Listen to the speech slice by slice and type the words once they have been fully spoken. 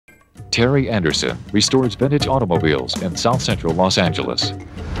Terry Anderson restores vintage automobiles in South Central Los Angeles.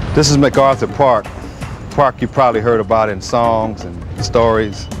 This is MacArthur Park. Park you probably heard about in songs and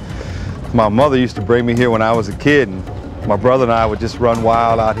stories. My mother used to bring me here when I was a kid, and my brother and I would just run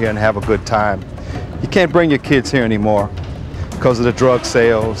wild out here and have a good time. You can't bring your kids here anymore because of the drug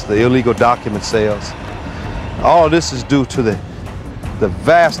sales, the illegal document sales. All of this is due to the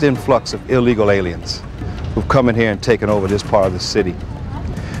vast influx of illegal aliens who've come in here and taken over this part of the city.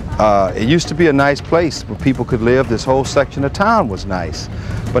 It used to be a nice place where people could live. This whole section of town was nice.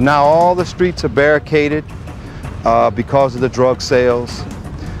 But now all the streets are barricaded because of the drug sales.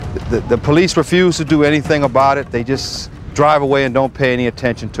 The police refuse to do anything about it. They just drive away and don't pay any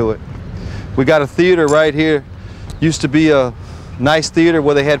attention to it. We got a theater right here. Used to be a nice theater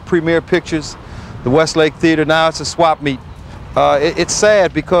where they had premiere pictures. The Westlake Theater, now it's a swap meet. It's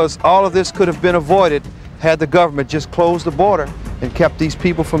sad because all of this could have been avoided had the government just closed the border and kept these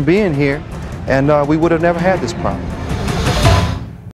people from being here, and we would have never had this problem.